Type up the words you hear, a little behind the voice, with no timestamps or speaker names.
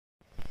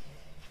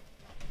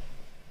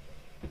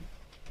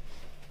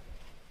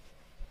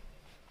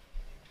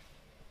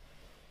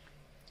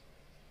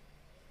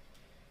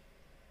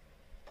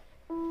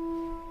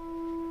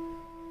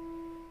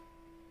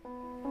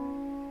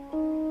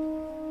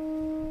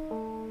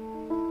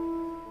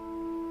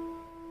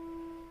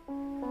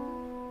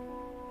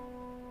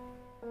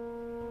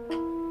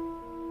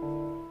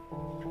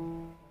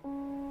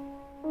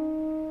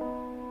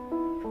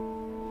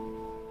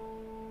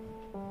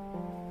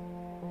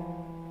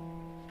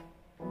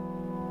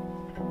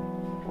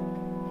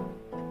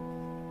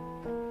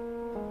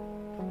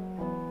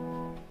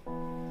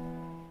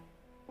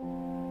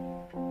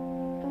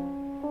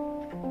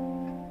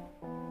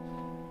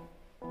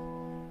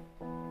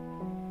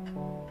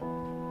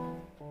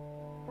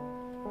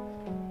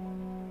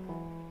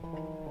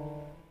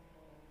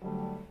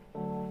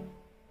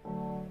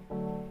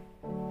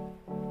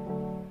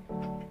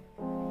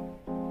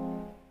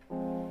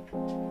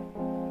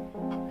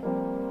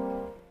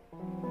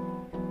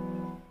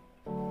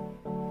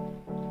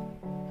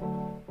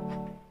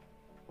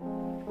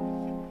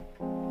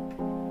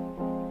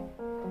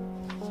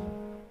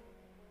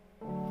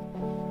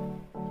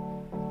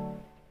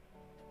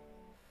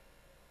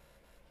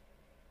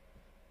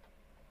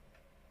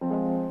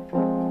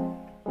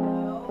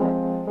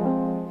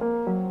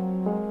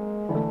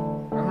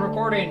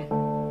recording.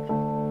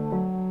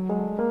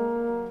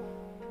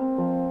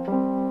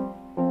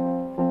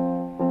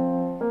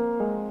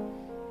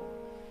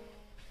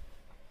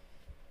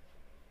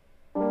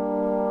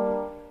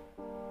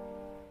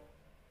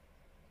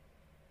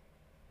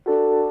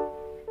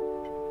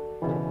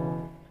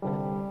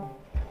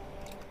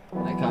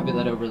 I copied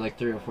that over like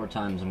 3 or 4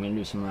 times. I'm gonna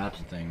do some raps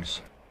and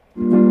things.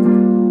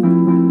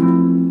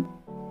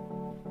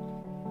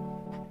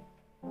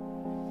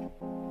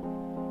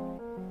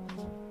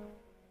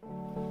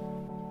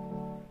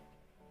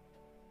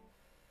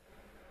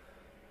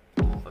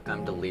 Fuck,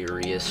 I'm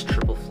delirious.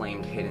 Triple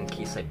flamed, hidden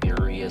key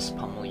Siberius.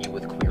 Pummel you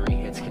with query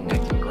hits.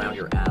 Connect and ground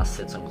your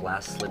assets on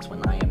glass slits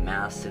when I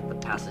amass it. The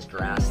past is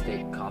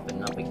drastic.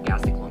 Coughing up a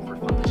gastric lung for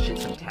fun. This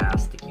shit's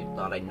fantastic. You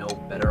thought I know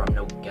better. I'm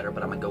no getter,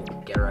 but I'm a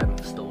go-getter. I'm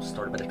still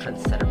started by the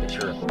trendsetter, but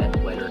you're a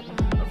bedwetter.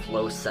 A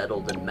flow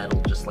settled in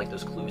metal, just like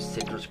those clues.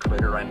 Citrus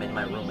critter. I'm in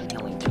my room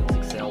inhaling tunes.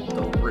 Exhale,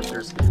 dope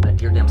rifters. A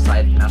dear damn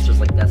side. Masters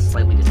like death,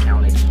 slightly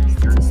discounted.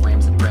 Steering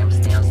slams and gram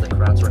stands. The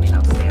crowd's running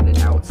out,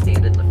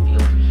 standing in the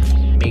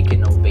field. Make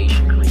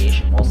innovation,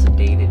 creation while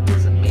sedated.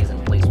 This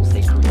amazing place will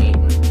stay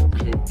creating.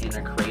 Hit in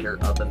a crater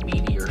of a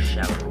meteor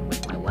shower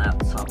with my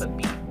laptop, a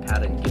beat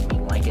pattern. Give me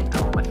like an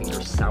hour. My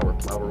fingers sour,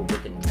 flower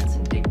with intense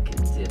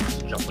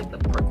indicatives. Jump like the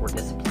parkour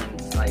discipline,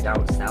 inside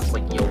out, snaps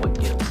like yoga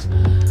gifts.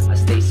 I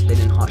stay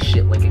spitting hot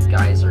shit like a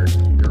geyser.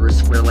 You're a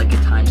square like a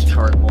times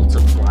chart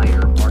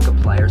multiplier.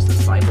 Markiplier's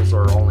disciples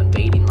are all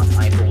invading on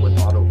Eiffel with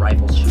auto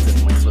rifles,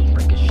 shooting links with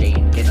ricochet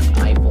and get an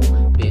Eiffel,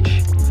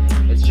 bitch.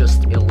 It's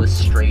just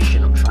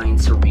illustration. I'm trying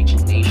to reach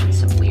a nation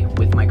simply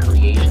with my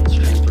creations.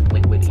 Transferred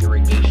liquid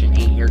irrigation.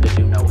 Ain't here to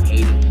do no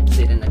hating.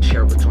 Sit in a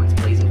chair with joints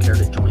blazing. Care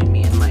to join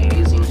me in my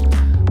hazing?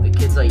 The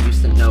kids I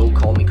used to know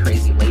called me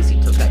crazy lazy.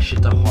 Took that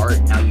shit to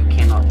heart. Now you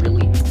cannot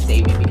really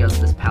save me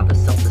because this path of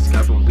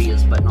self-discovery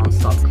is but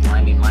non-stop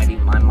climbing.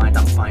 Minding my mind,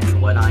 I'm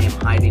finding what I am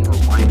hiding.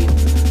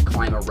 Rewinding.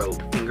 Climb a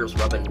road. Fingers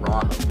rubbing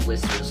raw of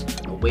blisters.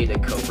 A way to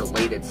cope.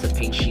 Related to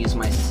pain. She's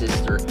my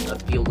sister. A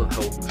field of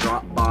hope.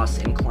 Drop boss.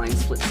 Incline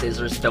split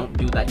scissors. Don't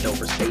do that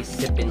doper. Stay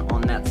sipping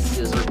on that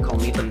scissor. Call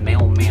me the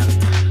mailman.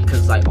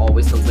 Cause I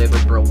always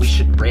deliver, bro. We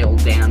should rail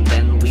Dan.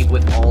 Then leave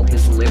with all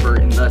his liver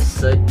in the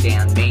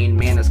sedan. Main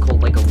man is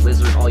cold like a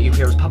lizard. All you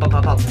hear is pop, pop,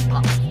 pop, pop,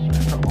 pop.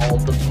 From all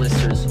the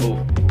blisters. Oh.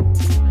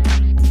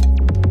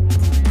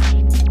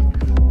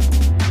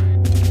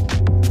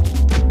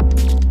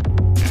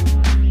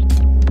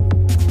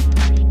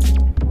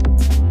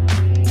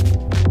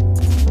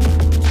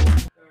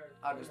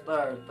 August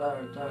 3rd,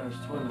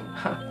 20.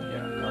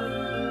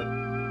 Yeah,